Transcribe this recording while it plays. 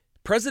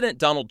President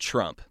Donald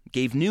Trump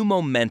gave new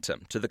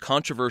momentum to the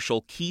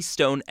controversial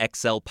Keystone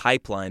XL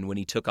pipeline when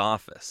he took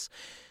office.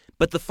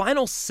 But the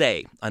final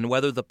say on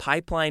whether the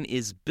pipeline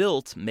is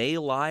built may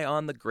lie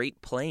on the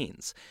Great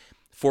Plains.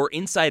 For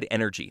Inside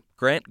Energy,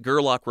 Grant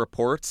Gerlach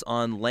reports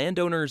on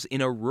landowners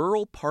in a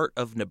rural part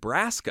of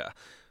Nebraska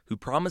who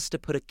promised to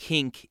put a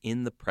kink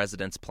in the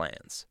president's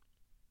plans.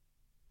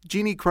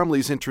 Jeannie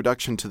Crumley's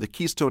introduction to the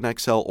Keystone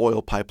XL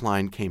oil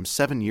pipeline came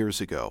 7 years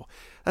ago.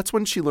 That's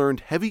when she learned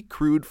heavy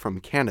crude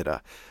from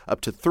Canada, up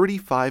to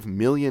 35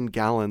 million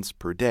gallons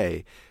per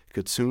day,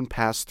 could soon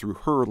pass through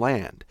her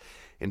land.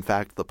 In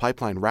fact, the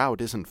pipeline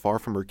route isn't far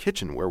from her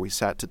kitchen where we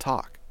sat to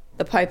talk.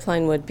 The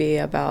pipeline would be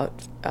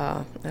about,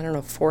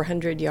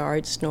 400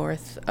 yards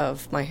north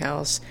of my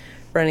house,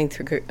 running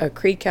through a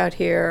creek out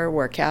here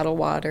where cattle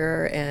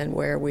water and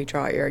where we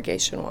draw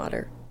irrigation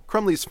water.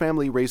 Crumley's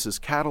family raises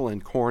cattle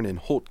and corn in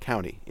Holt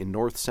County in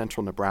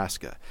north-central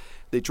Nebraska.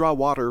 They draw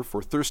water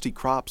for thirsty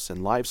crops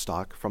and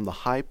livestock from the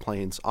High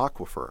Plains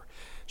Aquifer.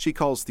 She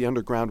calls the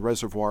underground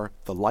reservoir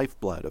the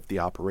lifeblood of the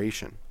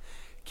operation.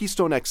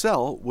 Keystone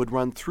XL would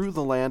run through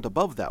the land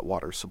above that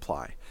water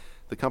supply.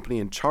 The company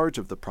in charge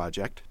of the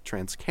project,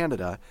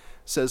 TransCanada,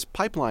 says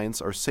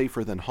pipelines are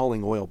safer than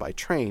hauling oil by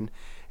train,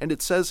 and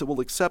it says it will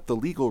accept the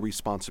legal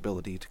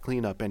responsibility to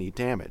clean up any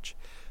damage.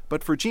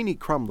 But for Jeannie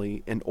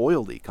Crumley, an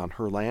oil leak on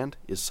her land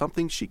is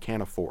something she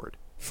can't afford.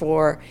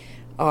 For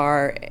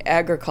our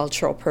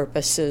agricultural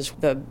purposes,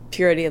 the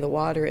purity of the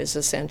water is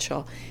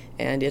essential,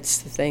 and it's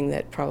the thing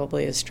that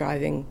probably is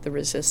driving the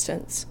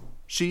resistance.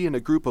 She and a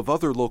group of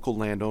other local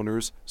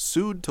landowners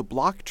sued to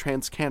block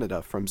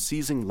TransCanada from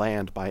seizing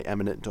land by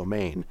eminent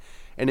domain.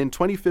 And in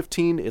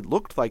 2015, it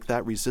looked like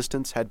that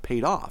resistance had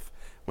paid off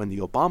when the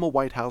Obama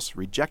White House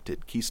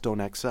rejected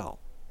Keystone XL.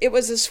 It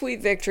was a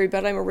sweet victory,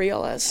 but I'm a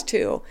realist,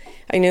 too.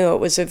 I knew it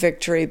was a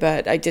victory,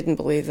 but I didn't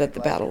believe that the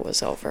battle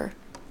was over.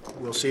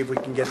 We'll see if we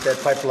can get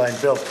that pipeline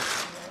built.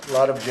 A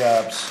lot of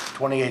jobs,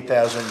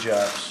 28,000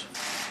 jobs.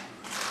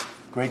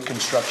 Great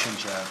construction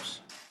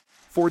jobs.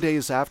 4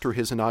 days after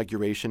his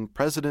inauguration,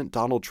 President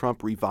Donald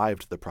Trump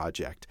revived the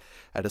project.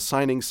 At a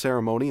signing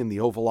ceremony in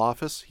the Oval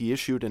Office, he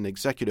issued an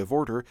executive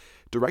order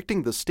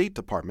directing the State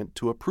Department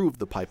to approve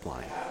the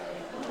pipeline.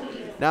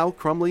 Now,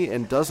 Crumley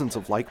and dozens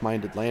of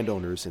like-minded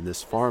landowners in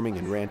this farming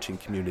and ranching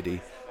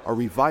community are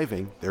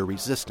reviving their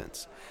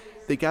resistance.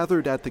 They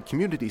gathered at the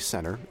community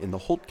center in the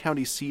Holt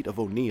County seat of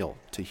O'Neill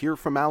to hear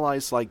from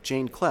allies like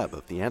Jane Klebb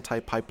of the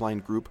anti-pipeline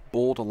group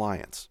Bold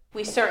Alliance.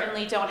 We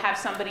certainly don't have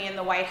somebody in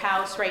the White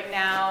House right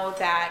now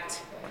that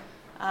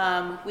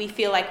we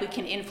feel like we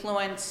can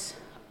influence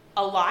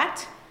a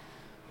lot,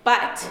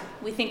 but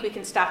we think we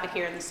can stop it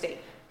here in the state.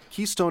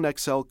 Keystone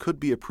XL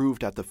could be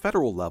approved at the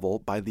federal level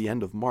by the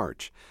end of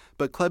March,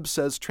 but Klebb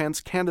says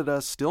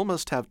TransCanada still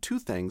must have two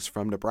things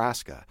from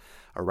Nebraska: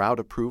 a route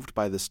approved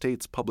by the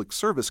state's Public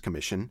Service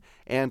Commission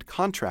and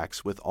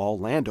contracts with all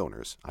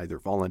landowners, either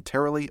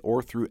voluntarily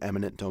or through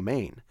eminent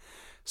domain.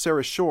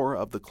 Sarah Shore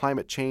of the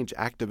climate change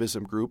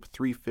activism group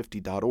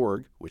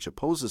 350.org, which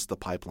opposes the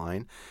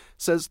pipeline,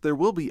 says there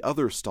will be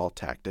other stall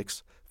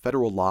tactics,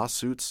 federal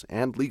lawsuits,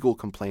 and legal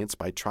complaints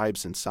by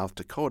tribes in South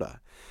Dakota.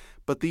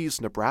 But these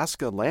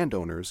Nebraska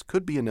landowners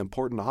could be an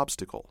important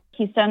obstacle.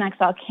 Keystone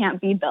XL can't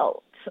be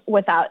built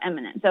without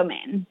eminent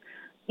domain.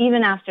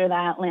 Even after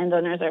that,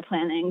 landowners are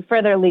planning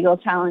further legal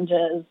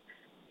challenges.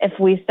 If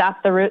we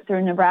stop the route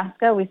through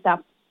Nebraska, we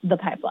stop the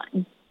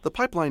pipeline. The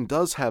pipeline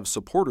does have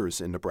supporters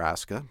in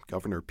Nebraska.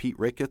 Governor Pete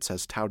Ricketts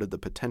has touted the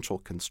potential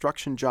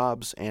construction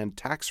jobs and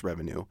tax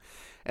revenue,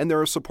 and there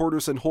are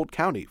supporters in Holt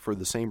County for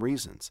the same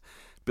reasons.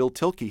 Bill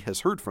Tilke has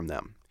heard from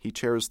them. He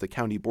chairs the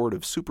County Board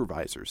of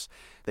Supervisors.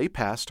 They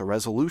passed a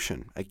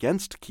resolution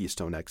against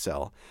Keystone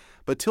XL,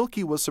 but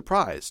Tilke was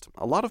surprised.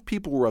 A lot of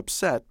people were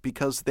upset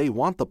because they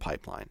want the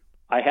pipeline.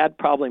 I had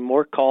probably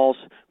more calls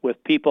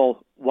with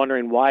people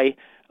wondering why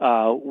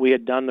we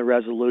had done the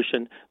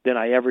resolution than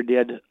I ever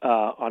did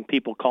on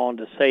people calling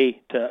to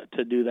say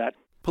to do that.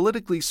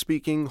 Politically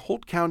speaking,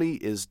 Holt County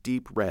is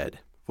deep red.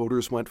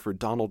 Voters went for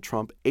Donald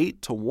Trump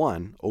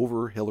 8-1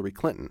 over Hillary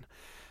Clinton.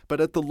 But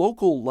at the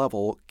local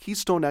level,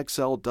 Keystone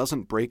XL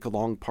doesn't break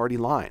along party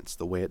lines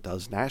the way it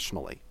does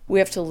nationally. We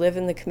have to live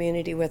in the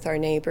community with our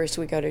neighbors.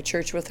 We go to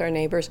church with our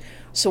neighbors,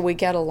 so we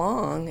get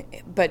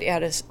along, but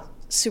at a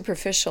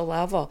superficial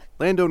level.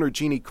 Landowner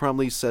Jeannie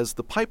Crumley says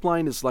the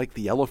pipeline is like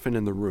the elephant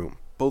in the room.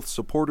 Both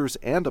supporters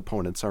and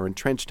opponents are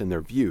entrenched in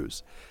their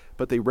views,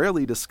 but they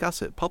rarely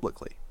discuss it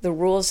publicly. The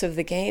rules of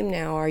the game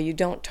now are you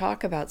don't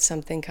talk about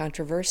something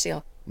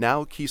controversial.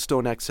 Now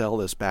Keystone XL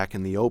is back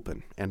in the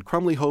open, and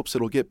Crumley hopes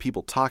it'll get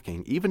people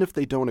talking even if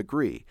they don't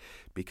agree,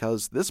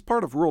 because this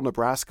part of rural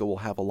Nebraska will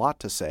have a lot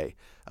to say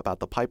about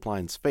the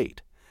pipeline's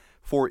fate.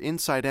 For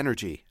Inside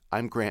Energy,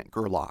 I'm Grant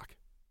Gerlach.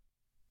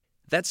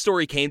 That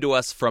story came to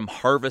us from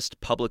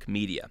Harvest Public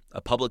Media, a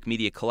public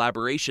media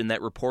collaboration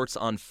that reports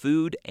on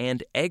food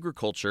and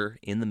agriculture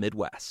in the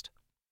Midwest.